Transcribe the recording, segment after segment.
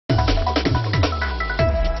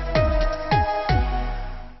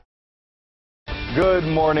Good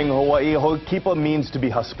morning, Hawaii. Hookipa means to be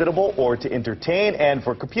hospitable or to entertain, and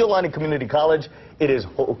for Kapiolani Community College, it is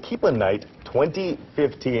Hookipa Night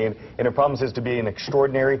 2015, and it promises to be an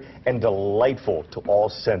extraordinary and delightful to all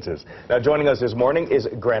senses. Now, joining us this morning is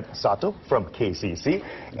Grant Sato from KCC,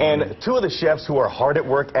 and two of the chefs who are hard at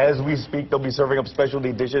work as we speak. They'll be serving up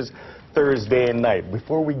specialty dishes Thursday night.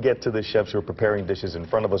 Before we get to the chefs who are preparing dishes in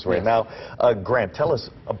front of us right now, Grant, tell us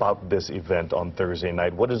about this event on Thursday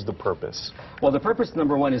night. What is the purpose? Well, the purpose,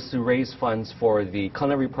 number one, is to raise funds for the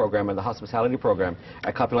culinary program and the hospitality program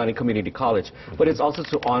at Kapiolani Community College. But it's also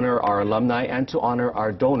to honor our alumni and to honor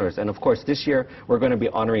our donors. And of course, this year, we're going to be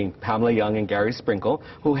honoring Pamela Young and Gary Sprinkle,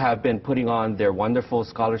 who have been putting on their wonderful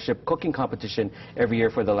scholarship cooking competition every year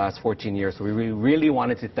for the last 14 years. So we really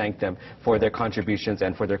wanted to thank them for their contributions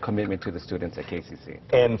and for their commitment to the students at KCC.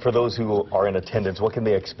 And for those who are in attendance, what can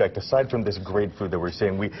they expect aside from this great food that we're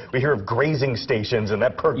seeing? We hear of grazing stations, and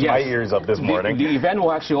that perked my ears up this morning. The event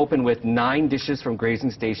will actually open with 9 dishes from grazing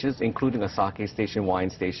stations, including a sake station, wine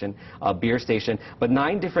station, a beer station, but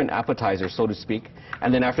 9 different appetizers, so to speak.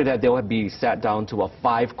 And then after that, they'll be sat down to a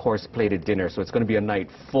 5-course plated dinner. So it's going to be a night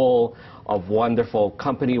full of wonderful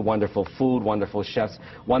company, wonderful food, wonderful chefs,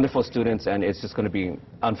 wonderful students, and it's just going to be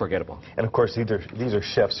unforgettable. And of course, these are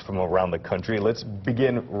chefs from around the country. Let's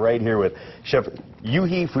begin right here with Chef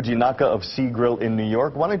Yuhi Fujinaka of Sea Grill in New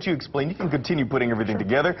York. Why don't you explain? You can continue putting everything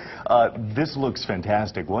together. This looks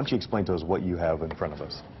fantastic. Why don't you explain to us what you have in front of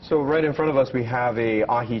us? So right in front of us we have a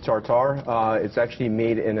ahi tartare. It's actually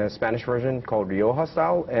made in a Spanish version called Rioja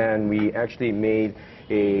style, and we actually made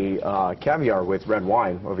a caviar with red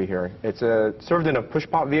wine over here. It's served in a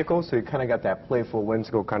push-pot vehicle, so you kind of got that playful,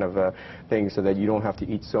 whimsical kind of thing, so that you don't have to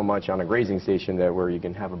eat so much on a grazing station where you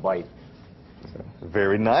can have a bite. So.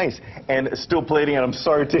 Very nice. And still plating, and I'm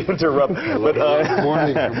sorry to interrupt, but good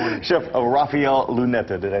morning. Chef Rafael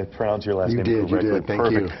Luneta, did I pronounce your last name correctly? You did. Thank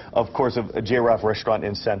Perfect. you. Of course, of J-Raff Restaurant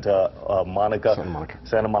in Santa Monica.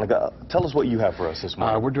 Santa Monica. Tell us what you have for us this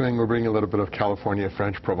morning. We're bringing a little bit of California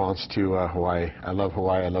French Provence to Hawaii. I love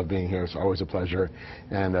Hawaii. I love being here. It's always a pleasure.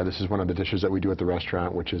 And this is one of the dishes that we do at the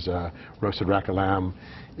restaurant, which is roasted rack of lamb.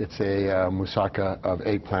 It's a moussaka of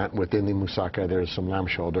eggplant. Within the moussaka, there's some lamb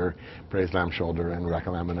shoulder, braised lamb shoulder, and rack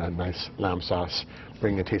of lamb and a nice lamb sauce,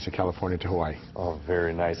 bringing a taste of California to Hawaii. Oh,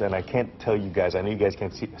 very nice. And I can't tell you guys, I know you guys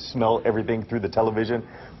can't smell everything through the television,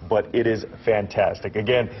 but it is fantastic.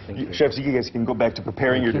 Again, chefs, you guys can go back to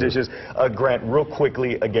preparing your dishes. Grant, real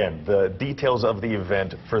quickly, again, the details of the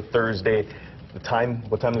event for Thursday. The time,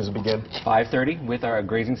 what time does it begin? 5:30 with our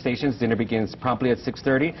grazing stations. Dinner begins promptly at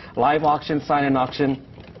 6:30. Live auction, sign-in auction,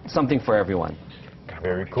 something for everyone.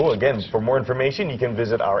 Very cool. Again, for more information, you can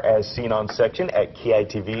visit our As Seen On section at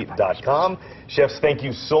KITV.com. Chefs, thank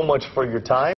you so much for your time.